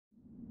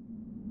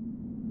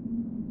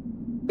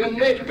You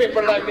need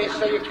people like me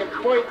so you can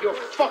point your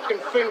fucking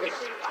fingers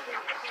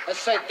and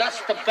say,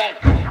 that's the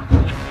bad guy.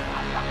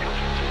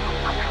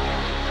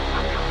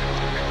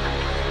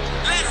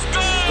 Let's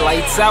go!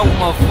 Lights out,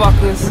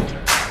 motherfuckers.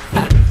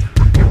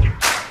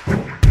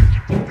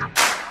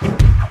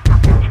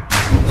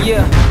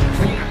 Yeah.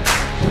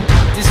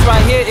 This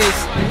right here is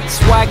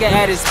swagger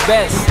at its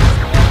best.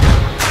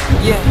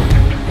 Yeah.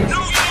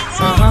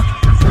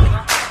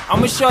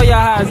 I'ma show y'all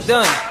how it's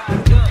done.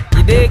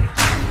 You dig?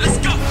 Let's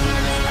go!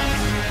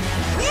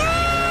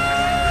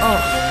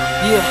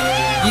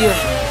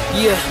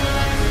 Yeah.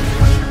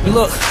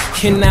 Look,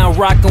 you're now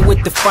rockin'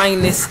 with the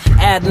finest,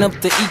 adding up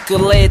the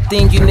equal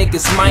everything you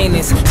niggas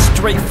minus.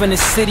 Straight from the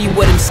city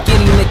where them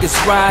skinny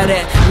niggas ride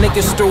at.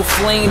 Niggas throw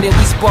flame, then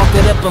we spark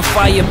it up and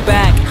fire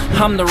back.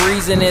 I'm the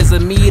reason there's a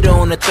meter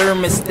on the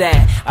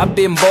thermostat. I've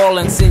been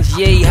ballin' since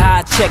yay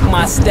high, check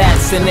my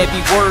stats. And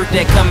every word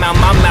that come out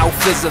my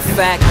mouth is a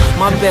fact.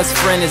 My best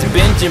friend is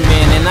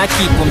Benjamin and I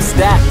keep him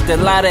stacked. A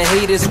lot of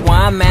haters where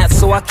I'm at,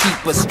 so I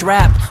keep a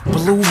strap.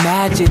 Blue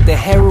magic, the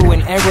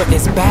heroin era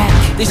is back.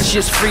 It's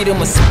just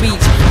freedom of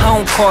speech, I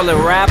don't call it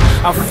rap.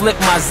 I flip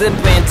my zipper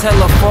and tell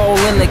her fall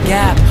in the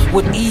gap.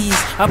 With ease,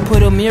 I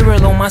put a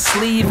mural on my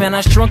sleeve and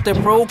I shrunk the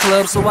pro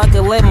club so I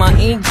could let my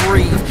ink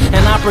breathe.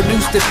 And I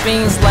produce the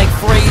fiends like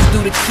phrase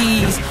through the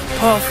keys.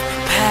 Puff,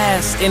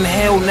 pass,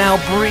 inhale, now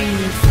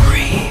breathe.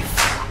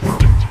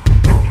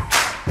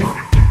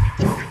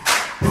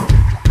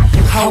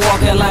 I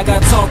walk it like I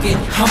talk it,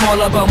 I'm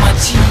all about my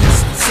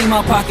cheese. See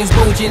my pockets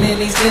bulging in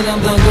these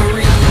denim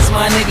dungarees.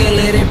 My nigga,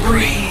 let it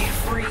breathe.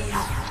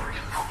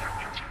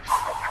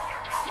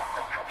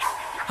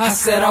 I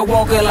said I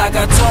walk it like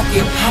I talk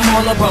it, I'm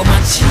all about my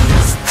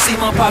cheese. See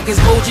my pockets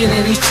bulging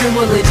in these true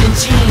religion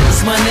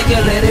jeans. My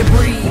nigga, let it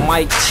breathe.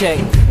 Mic check,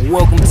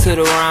 welcome to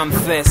the rhyme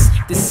fest.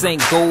 This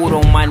ain't gold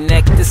on my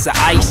neck, this a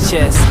ice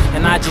chest.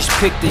 And I just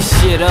pick this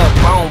shit up,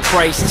 I don't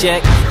price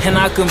check. And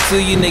I come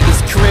to you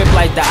niggas crib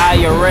like the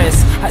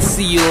IRS. I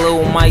see you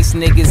little mice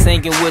niggas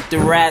hanging with the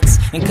rats.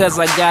 And cause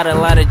I got a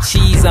lot of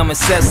cheese, I'ma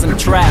set some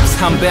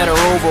traps. I'm better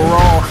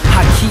overall,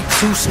 I keep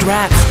 2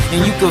 straps.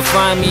 And you can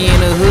find me in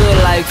the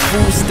hood like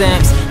food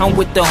stamps. I'm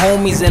with the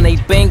homies and they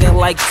banging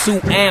like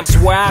 2 amps.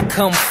 Where I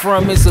come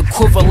from is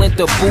equivalent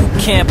to boot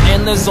camp.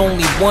 And there's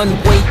only one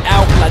way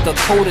out like a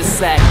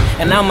cul-de-sac.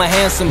 And I'm a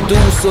handsome dude,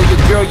 so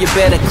your girl you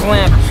better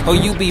clamp, or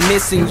you be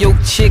missing your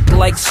chick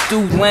like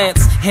Stu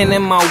Lance. And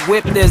in my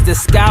whip there's the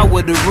sky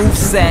where the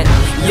roof's at.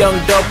 Young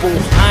double,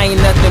 I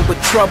ain't nothing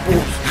but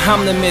trouble.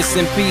 I'm the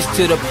missing piece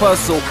to the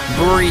puzzle.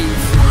 Breathe.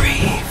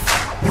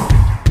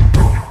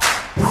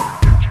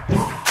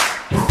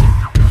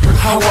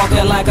 I walk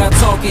it like I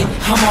talk it,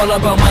 I'm all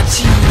about my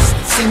cheese.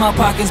 See my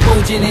pockets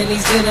bulging in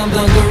these denim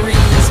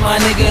dungarees. My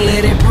nigga,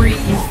 let it breathe.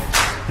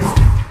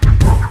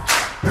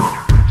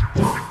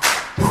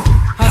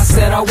 I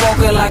said I walk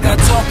it like I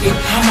talk it,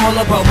 I'm all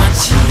about my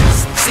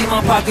cheese. See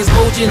my pockets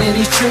bulging in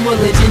these true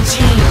religion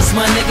jeans.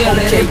 My nigga,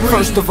 let it breathe.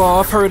 First of all,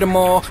 I've heard them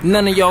all,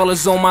 none of y'all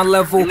is on my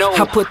level. No.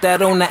 I put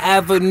that on the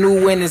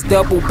avenue and it's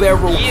double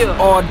barrel.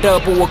 All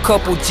double, a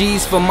couple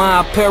G's for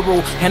my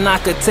apparel. And I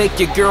could take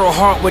your girl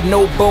heart with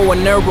no bow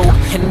and arrow.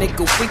 And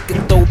nigga, we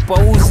could throw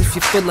bows if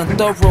you're feeling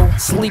thorough.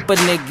 Sleeper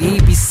nigga, he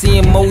be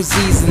seeing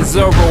Moses and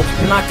Zero.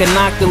 And I can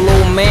knock the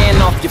little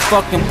man off your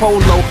fucking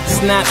polo.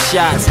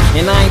 Snapshots,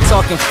 and I ain't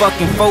talking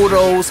fucking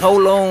photos.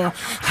 Hold on,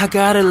 I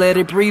gotta let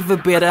it breathe a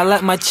bit. I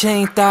let my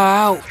chain thaw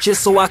out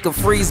just so I can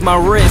freeze my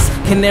wrist.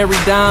 Canary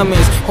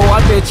diamonds, oh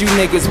I bet you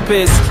niggas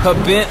pissed. A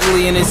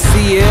Bentley and a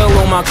CL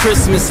on my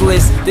Christmas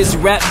list. This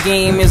rap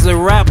game is a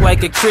rap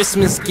like a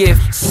Christmas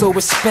gift. So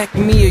respect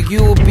me or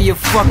you'll be a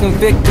fucking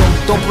victim.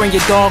 Don't bring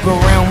your dog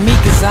around me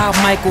cause I'll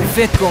Michael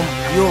Vick him.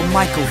 You're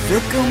Michael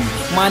Vick him?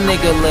 My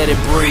nigga, let it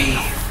breathe.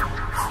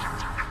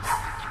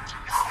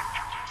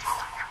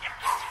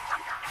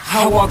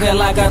 I walk it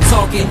like I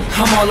talk it,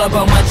 I'm all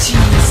about my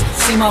cheese.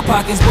 See my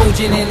pockets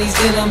bulging in these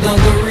denim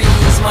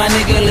dungarees. My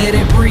nigga, let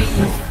it breathe.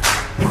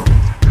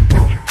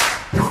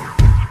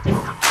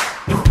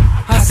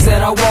 I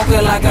said I walk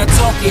it like I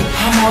talk it,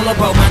 I'm all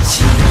about my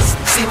cheese.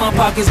 See my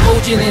pockets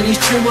bulging in these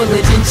true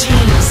religion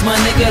jeans. My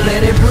nigga,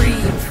 let it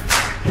breathe.